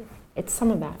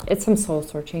some of that. It's some soul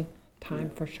searching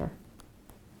time for sure.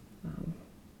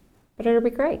 But it'll be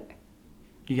great.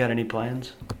 You got any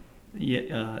plans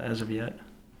as of yet?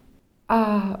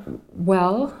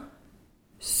 Well,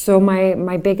 so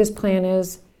my biggest plan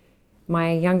is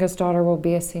my youngest daughter will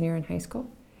be a senior in high school.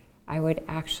 I would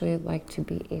actually like to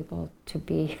be able to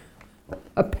be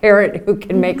a parent who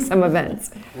can make some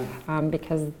events,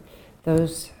 because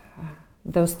those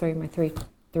three, my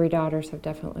three daughters, have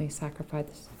definitely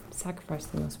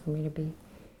sacrificed the most for me to be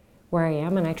where I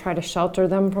am, and I try to shelter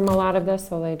them from a lot of this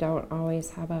so they don't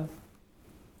always have a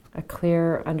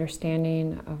clear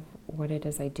understanding of what it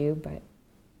is I do. But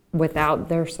without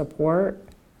their support,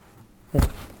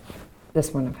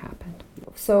 this wouldn't have happened.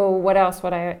 So what else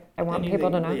would I want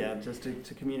people to know? Yeah, just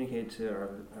to communicate to our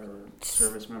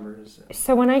service members.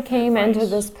 So when I came into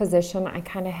this position, I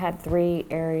kind of had 3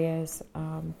 areas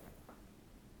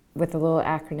with the little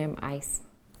acronym ICE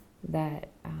that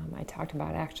I talked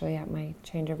about actually at my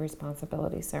change of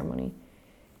responsibility ceremony.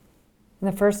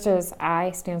 And the first is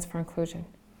I stands for inclusion,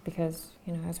 because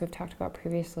as we've talked about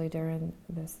previously during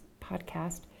this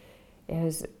podcast,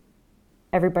 is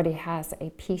everybody has a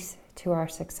piece to our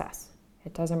success.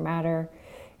 It doesn't matter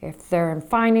if they're in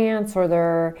finance or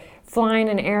they're flying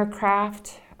an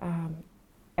aircraft.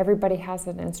 Everybody has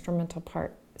an instrumental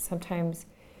part. Sometimes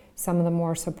some of the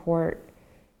more support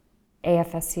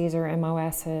AFSCs or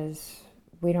MOSs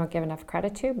we don't give enough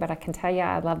credit to, but I can tell you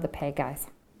I love the pay guys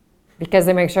because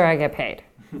they make sure I get paid.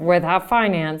 Without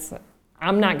finance,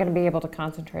 I'm not going to be able to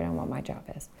concentrate on what my job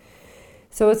is.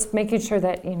 So it's making sure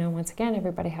that, once again,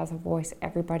 everybody has a voice.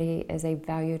 Everybody is a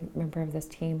valued member of this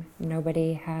team.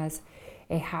 Nobody has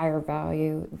a higher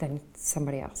value than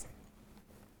somebody else.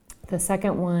 The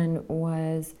second one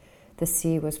was, the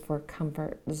C was for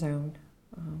comfort zone.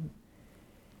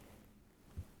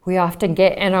 We often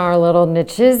get in our little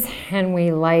niches and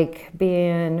we like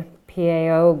being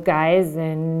PAO guys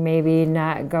and maybe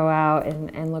not go out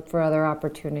and look for other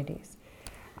opportunities.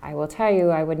 I will tell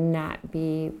you, I would not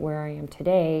be where I am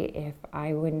today if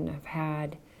I wouldn't have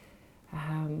had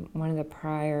one of the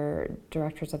prior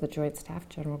directors of the Joint Staff,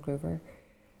 General Groover,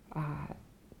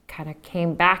 kind of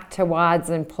came back to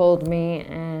WADS and pulled me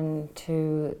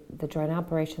into the Joint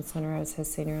Operations Center as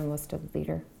his senior enlisted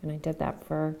leader. And I did that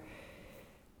for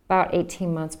about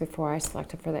 18 months before I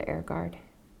selected for the Air Guard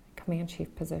command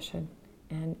chief position.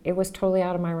 And it was totally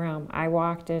out of my realm. I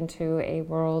walked into a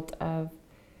world of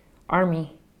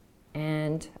Army,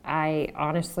 and I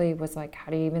honestly was like,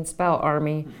 how do you even spell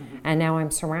Army? And now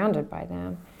I'm surrounded by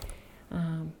them.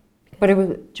 But it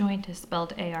was... Joint is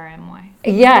spelled A-R-M-Y.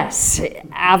 Yes,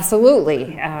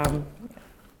 absolutely.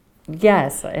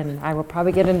 Yes, and I will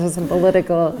probably get into some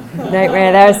political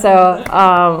nightmare there,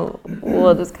 so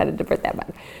we'll just kind of divert that back.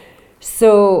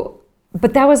 So,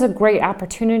 but that was a great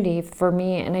opportunity for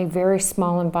me in a very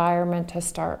small environment to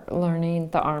start learning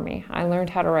the Army. I learned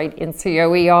how to write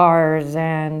NCOERs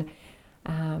and,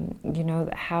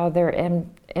 how their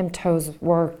MTOs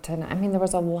worked. And I mean, there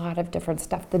was a lot of different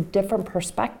stuff, the different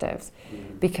perspectives,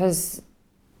 because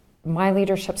my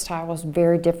leadership style was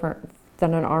very different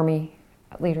than an Army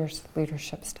leader's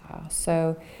leadership style.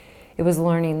 So it was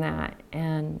learning that.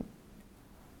 And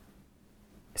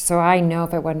so I know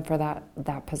if it wasn't for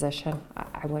that position,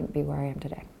 I wouldn't be where I am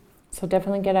today. So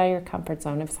definitely get out of your comfort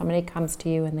zone. If somebody comes to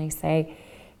you and they say,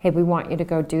 hey, we want you to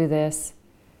go do this,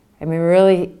 I mean,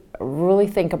 really, really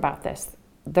think about this.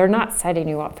 They're not setting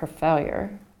you up for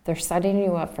failure. They're setting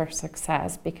you up for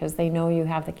success because they know you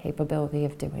have the capability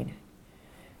of doing it.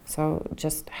 So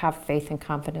just have faith and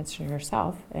confidence in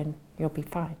yourself and you'll be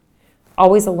fine.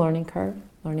 Always a learning curve.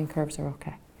 Learning curves are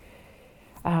okay.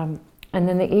 And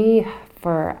then the E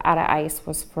for out of ICE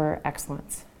was for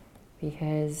excellence.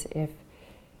 Because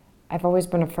I've always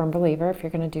been a firm believer, if you're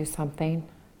going to do something,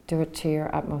 do it to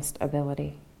your utmost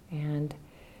ability. And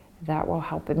that will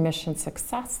help in mission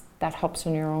success. That helps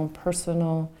in your own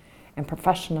personal and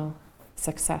professional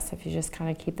success. If you just kind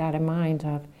of keep that in mind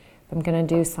of, if I'm going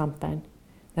to do something,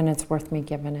 then it's worth me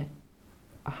giving it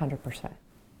 100%.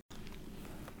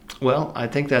 Well, I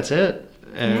think that's it.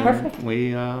 And Perfect.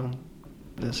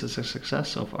 This is a success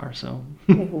so far, so.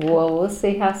 Well, we'll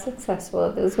see how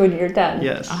successful it is when you're done.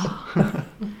 Yes. I'm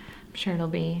sure it'll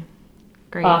be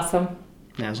great. Awesome.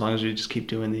 Yeah, as long as we just keep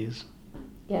doing these,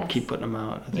 Yes. keep putting them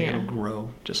out, I think it'll grow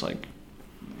just like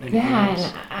anything Yeah,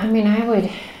 else. and I mean, I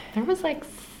would. There was like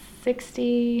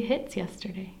 60 hits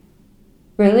yesterday.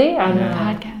 Really? On The the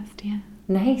podcast, yeah.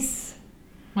 Nice.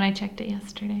 When I checked it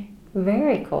yesterday.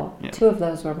 Very cool. Yeah. 2 of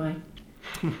those were mine.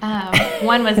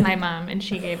 One was my mom, and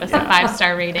she gave us a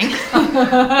 5-star rating.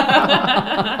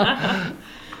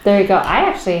 There you go. I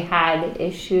actually had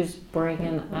issues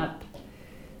bringing up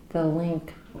the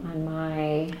link on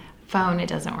my Phone, it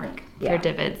doesn't work Yeah. for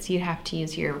Divots. You have to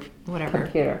use your whatever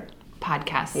computer.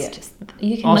 podcast. Yeah. Just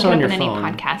you can Also look on it up your in any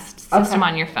phone. podcast system Okay.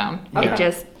 on your phone. Okay. It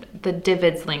just the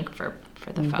Divots link for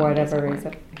the phone. Whatever doesn't work.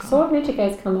 reason. So what made you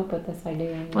guys come up with this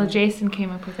idea? Well, Jason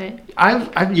came up with it.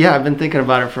 I've been thinking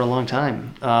about it for a long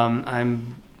time.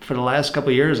 For the last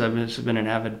couple of years, I've just been an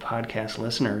avid podcast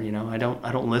listener. You know, I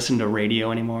don't listen to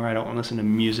radio anymore. I don't listen to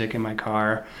music in my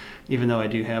car, even though I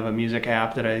do have a music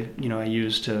app that I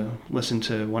use to listen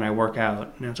to when I work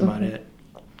out, and that's about it.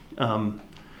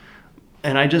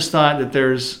 And I just thought that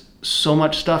there's so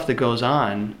much stuff that goes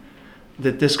on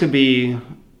that this could be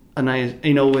a nice,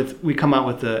 we come out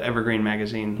with the Evergreen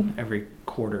magazine every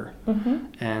quarter,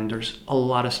 and there's a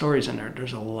lot of stories in there.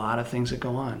 There's a lot of things that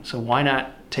go on. So why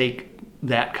not take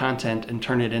that content and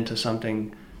turn it into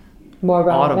something more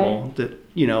relevant. audible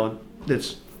that,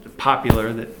 that's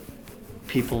popular, that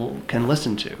people can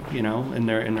listen to, in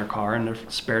their car, in their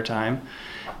spare time.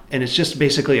 And it's just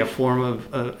basically a form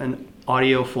of an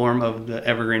audio form of the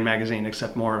Evergreen magazine,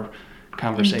 except more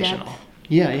conversational. In-depth.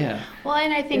 Yeah. Well,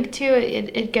 and I think too,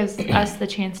 it gives us the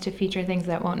chance to feature things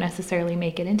that won't necessarily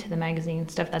make it into the magazine,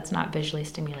 stuff that's not visually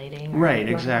stimulating. Right,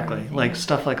 exactly. Like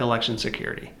stuff like election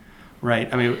security.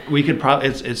 Right. I mean, we could probably,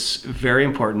 it's very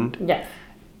important. Yes.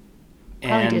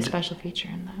 Probably do a And special feature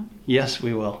in that. yes,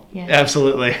 we will. Yeah.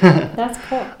 Absolutely. That's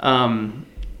cool.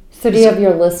 So do you have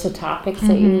your list of topics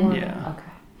that you want? Yeah. Okay.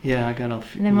 Yeah, I got a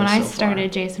few. And then when I so far.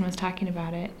 started, Jason was talking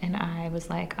about it, and I was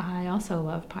like, I also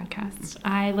love podcasts.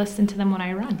 I listen to them when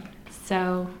I run.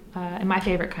 So, and my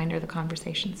favorite kind are the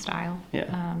conversation style.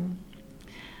 Yeah.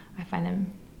 I find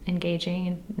them engaging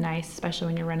and nice, especially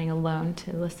when you're running alone,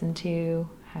 to listen to.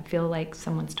 I feel like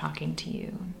someone's talking to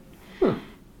you.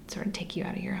 Sort of take you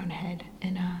out of your own head.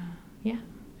 And yeah.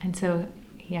 And so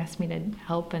he asked me to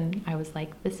help, and I was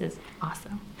like, this is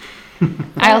awesome.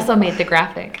 I also made the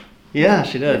graphic. Yeah,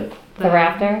 she did. The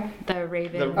raptor? The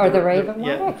Raven. Or the raven? Why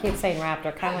yeah. do I keep saying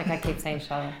raptor? Kind of like I keep saying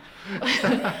shuttle.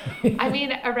 I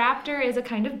mean, a raptor is a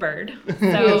kind of bird,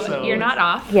 so, So you're not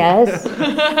off. Yes.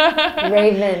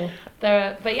 Raven.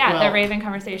 But yeah, Well, the Raven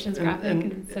Conversations graphic, and-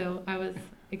 and so I was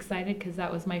excited because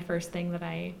that was my first thing that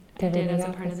I Did in did the as a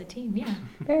part office. of the team. Yeah.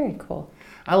 Very cool.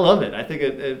 I love it. I think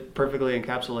it perfectly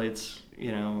encapsulates,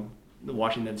 the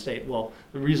Washington State. Well,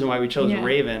 the reason why we chose Yeah.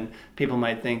 Raven, people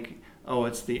might think, oh,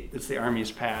 it's the Army's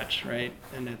patch, right?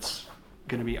 And it's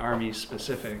going to be Army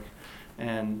specific.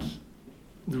 And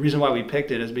the reason why we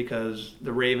picked it is because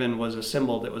the Raven was a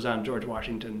symbol that was on George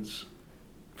Washington's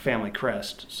family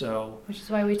crest. So Which is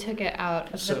why we took it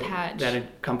out of the patch. that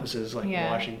encompasses like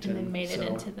yeah, Washington. and then made it So-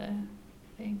 into the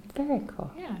thing. Very cool.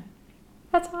 Yeah.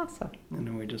 That's awesome. And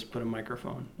then we just put a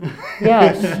microphone.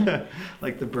 Yes.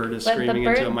 Like the bird is But screaming the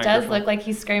into a bird microphone. does look like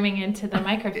he's screaming into the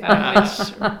microphone,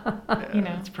 which, you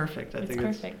know, it's perfect. I it's think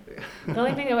perfect. The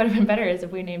only thing that would have been better is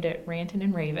if we named it Rantin'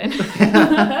 and Raven.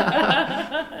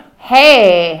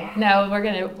 Hey. No,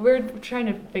 we're trying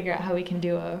to figure out how we can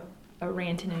do a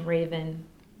Rantin' and Raven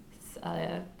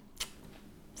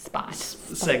spot.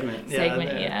 segment.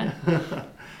 Segment, yeah.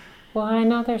 Well, I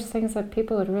know there's things that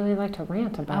people would really like to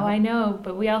rant about. Oh, I know,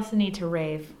 but we also need to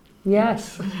rave.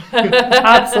 Yes.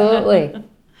 Absolutely.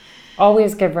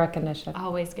 Always give recognition.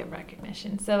 Always give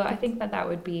recognition. So I think that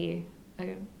would be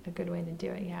a good way to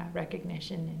do it. Yeah,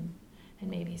 recognition and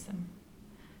maybe some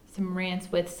rants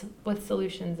with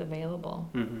solutions available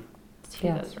to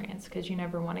Yes. those rants, because you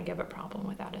never want to give a problem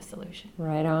without a solution.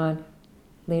 Right on.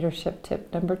 Leadership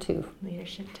tip number 2.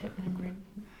 Leadership tip number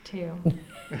 2.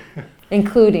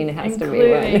 Including has to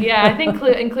be one. Yeah, I think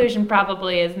inclusion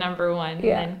probably is number 1.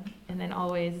 Yeah. And then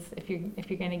always, if you're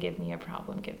going to give me a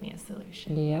problem, give me a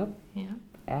solution. Yep. Yeah.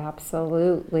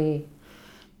 Absolutely.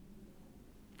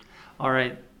 All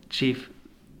right, Chief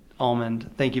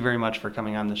Almond, thank you very much for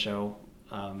coming on the show.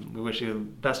 We wish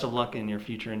you best of luck in your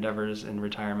future endeavors in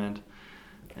retirement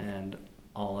and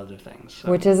all other things. So.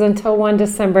 Which is until 1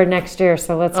 December next year,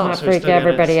 so let's not so we freak still got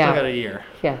everybody still out. got a year.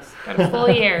 Yes. Got a full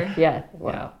year. Yeah.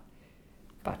 Wow.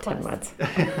 About 10 Plus. months.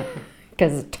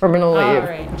 Because it's terminal leave. All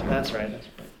right. That's right.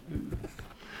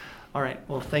 All right.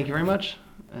 Well, thank you very much.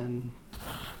 And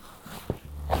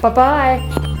Bye-bye.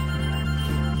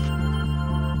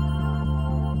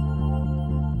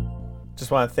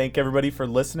 Just want to thank everybody for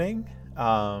listening.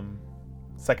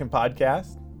 Second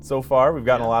podcast so far. We've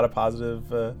gotten a lot of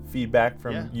positive feedback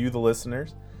from you, the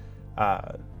listeners.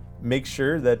 Make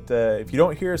sure that if you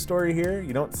don't hear a story here,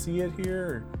 you don't see it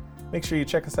here, make sure you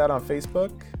check us out on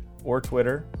Facebook or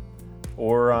Twitter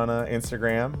or on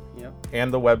Instagram. Yep.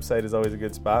 And the website is always a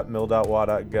good spot,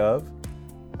 mill.wa.gov.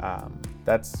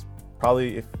 That's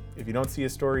probably, if you don't see a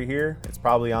story here, it's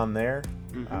probably on there.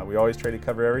 We always try to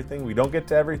cover everything. We don't get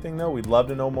to everything, though. We'd love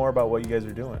to know more about what you guys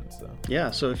are doing.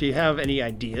 So if you have any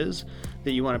ideas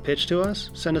that you want to pitch to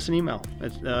us, send us an email.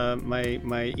 It's,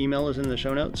 my email is in the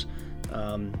show notes.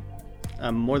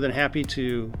 I'm more than happy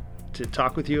to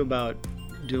talk with you about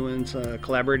doing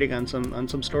collaborating on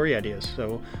some story ideas.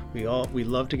 So we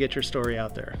love to get your story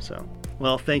out there. So,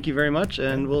 well, thank you very much,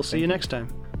 and we'll see you next time.